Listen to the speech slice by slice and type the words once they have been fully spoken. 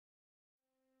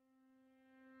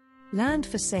Land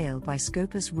for sale by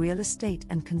Scopas Real Estate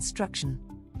and Construction.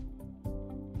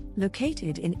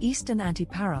 Located in eastern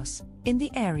Antiparos, in the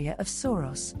area of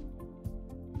Soros.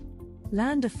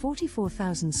 Land of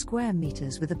 44,000 square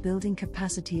meters with a building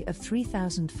capacity of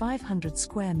 3,500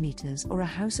 square meters or a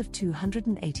house of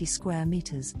 280 square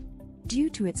meters. Due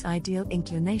to its ideal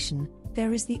inclination,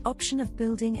 there is the option of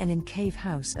building an in-cave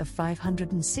house of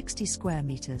 560 square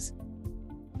meters.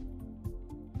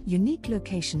 Unique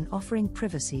location offering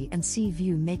privacy and sea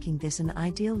view, making this an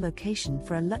ideal location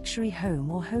for a luxury home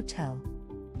or hotel.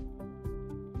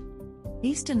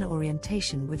 Eastern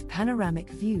orientation with panoramic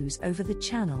views over the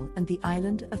channel and the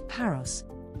island of Paros.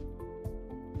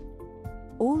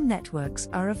 All networks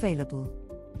are available.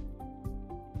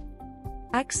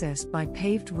 Access by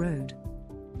paved road.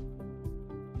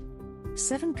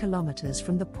 7 kilometers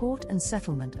from the port and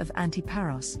settlement of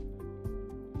Antiparos.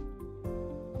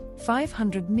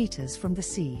 500 meters from the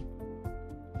sea.